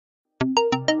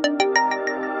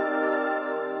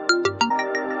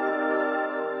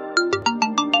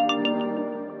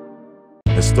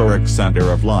historic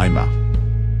center of Lima.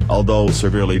 Although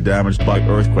severely damaged by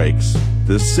earthquakes,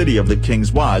 this city of the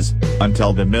kings was,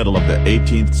 until the middle of the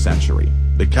 18th century,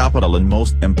 the capital and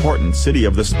most important city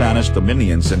of the Spanish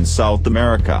dominions in South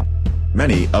America.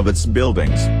 Many of its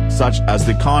buildings, such as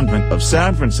the Convent of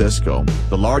San Francisco,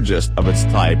 the largest of its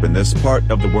type in this part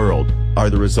of the world, are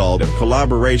the result of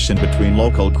collaboration between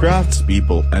local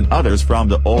craftspeople and others from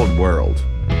the Old World.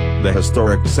 The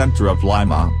historic center of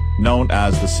Lima, known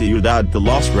as the Ciudad de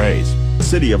los Reyes,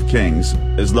 City of Kings,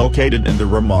 is located in the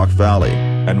Rimac Valley,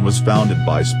 and was founded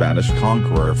by Spanish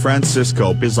conqueror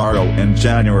Francisco Pizarro in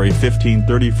January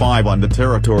 1535 on the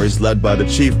territories led by the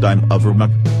chiefdom of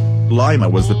Rimac. Lima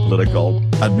was the political,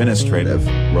 administrative,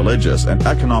 religious and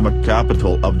economic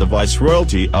capital of the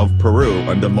Viceroyalty of Peru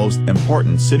and the most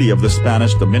important city of the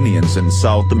Spanish dominions in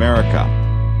South America.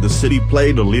 The city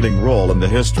played a leading role in the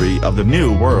history of the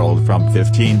New World from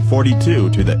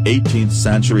 1542 to the 18th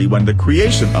century, when the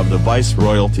creation of the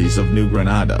Viceroyalties of New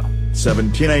Granada,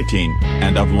 1718,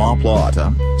 and of La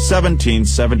Plata,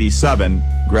 1777,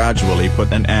 gradually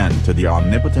put an end to the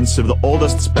omnipotence of the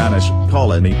oldest Spanish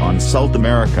colony on South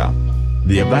America.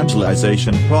 The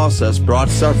evangelization process brought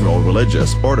several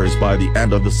religious orders by the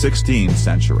end of the 16th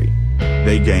century.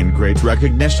 They gained great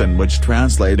recognition, which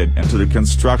translated into the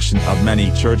construction of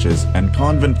many churches and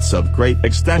convents of great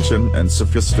extension and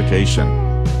sophistication.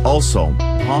 Also,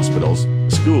 hospitals,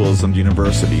 schools and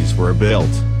universities were built.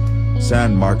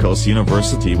 San Marcos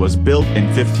University was built in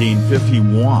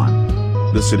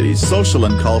 1551. The city's social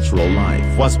and cultural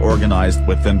life was organized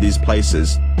within these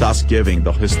places, thus giving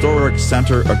the historic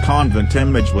center a convent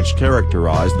image which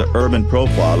characterized the urban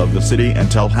profile of the city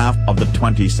until half of the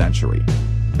 20th century.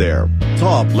 There,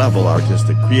 top-level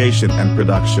artistic creation and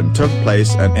production took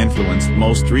place and influenced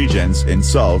most regions in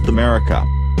South America.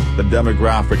 The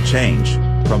demographic change,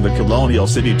 from the colonial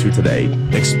city to today,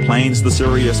 explains the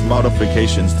serious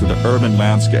modifications to the urban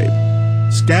landscape.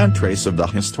 Scant trace of the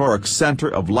historic center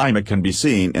of Lima can be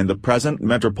seen in the present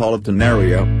metropolitan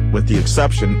area, with the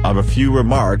exception of a few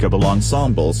remarkable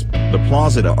ensembles: the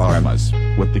Plaza de Armas,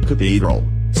 with the cathedral,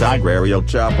 Sagrario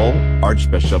Chapel,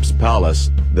 Archbishop's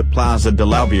Palace, the Plaza de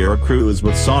la Veracruz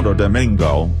with Santo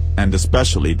Domingo, and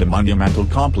especially the monumental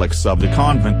complex of the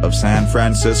Convent of San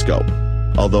Francisco.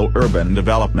 Although urban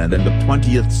development in the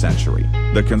 20th century,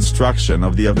 the construction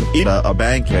of the Avenida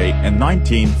Abancay in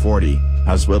 1940,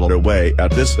 has whittled away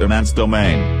at this immense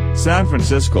domain, San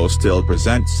Francisco still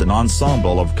presents an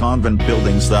ensemble of convent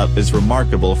buildings that is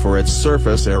remarkable for its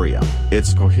surface area,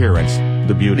 its coherence,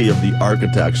 the beauty of the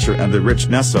architecture and the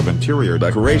richness of interior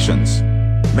decorations.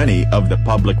 Many of the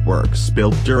public works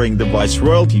built during the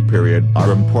Viceroyalty period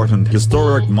are important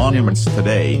historic monuments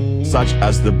today, such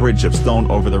as the Bridge of Stone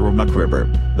over the Rimac River,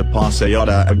 the Paseo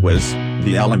de Aguas,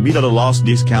 the Alameda de los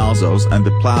Descalzos and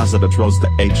the Plaza de Toros de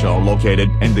Hecho located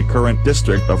in the current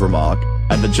district of Rimac,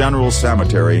 and the General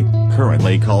Cemetery,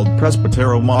 currently called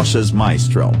Presbítero Moisés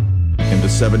Maestro. In the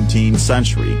 17th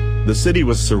century, the city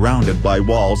was surrounded by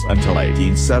walls until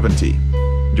 1870.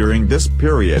 During this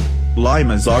period,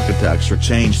 Lima's architecture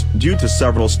changed due to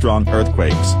several strong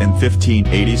earthquakes in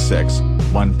 1586,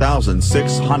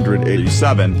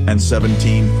 1687 and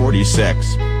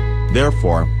 1746.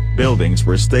 Therefore, buildings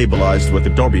were stabilized with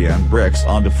adobe and bricks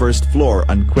on the first floor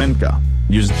and quinca,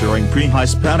 used during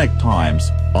pre-Hispanic times,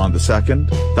 on the second,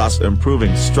 thus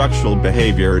improving structural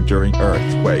behavior during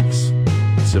earthquakes.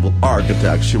 Civil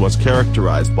architecture was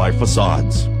characterized by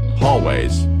facades,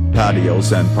 hallways,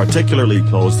 patios and particularly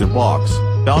closed walks,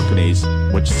 balconies,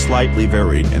 which slightly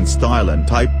varied in style and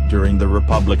type during the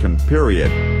Republican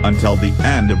period, until the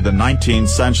end of the 19th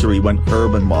century when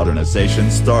urban modernization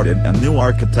started and new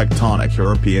architectonic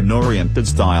European-oriented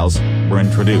styles were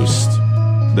introduced.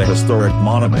 The historic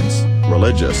monuments,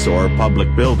 religious or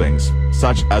public buildings,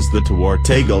 such as the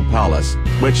Teotihuacan Palace,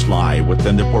 which lie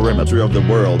within the perimeter of the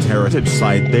World Heritage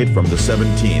Site, date from the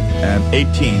 17th and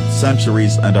 18th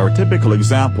centuries and are typical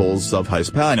examples of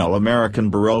Hispano-American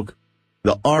Baroque.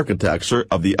 The architecture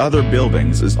of the other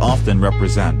buildings is often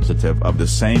representative of the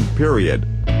same period.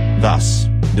 Thus,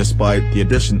 despite the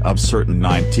addition of certain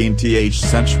 19th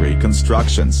century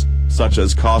constructions, such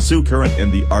as Casu current in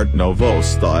the Art Nouveau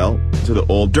style, to the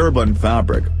old urban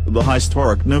fabric, the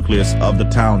historic nucleus of the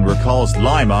town recalls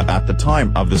Lima at the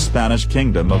time of the Spanish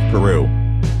Kingdom of Peru.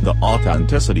 The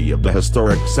authenticity of the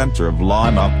historic center of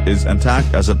Lima is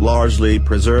intact as it largely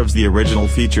preserves the original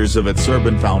features of its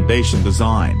urban foundation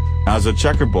design, as a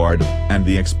checkerboard, and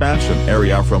the expansion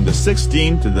area from the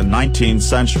 16th to the 19th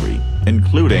century,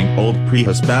 including old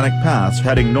pre-Hispanic paths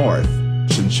heading north,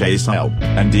 Chinchazao,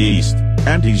 and east,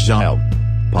 Antiguao.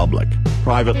 Public,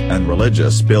 private and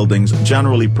religious buildings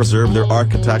generally preserve their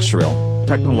architectural,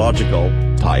 technological,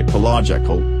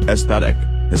 typological, aesthetic,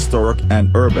 historic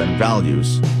and urban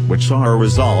values, which are a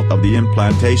result of the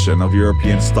implantation of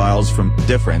European styles from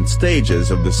different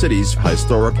stages of the city's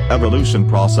historic evolution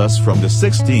process from the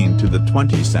 16th to the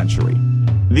 20th century.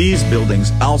 These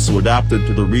buildings also adapted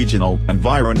to the regional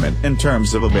environment in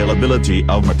terms of availability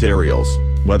of materials,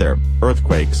 weather,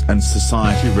 earthquakes and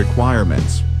society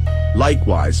requirements.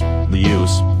 Likewise, the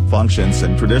use, functions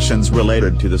and traditions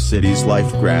related to the city's life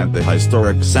grant the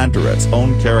historic center its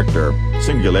own character,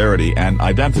 singularity and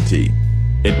identity.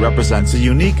 It represents a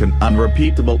unique and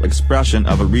unrepeatable expression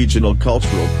of a regional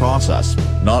cultural process,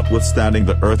 notwithstanding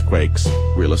the earthquakes,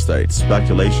 real estate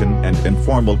speculation and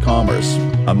informal commerce,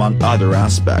 among other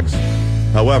aspects.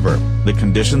 However, the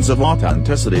conditions of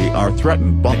authenticity are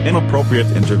threatened by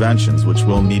inappropriate interventions which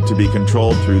will need to be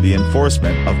controlled through the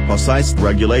enforcement of precise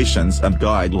regulations and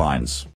guidelines.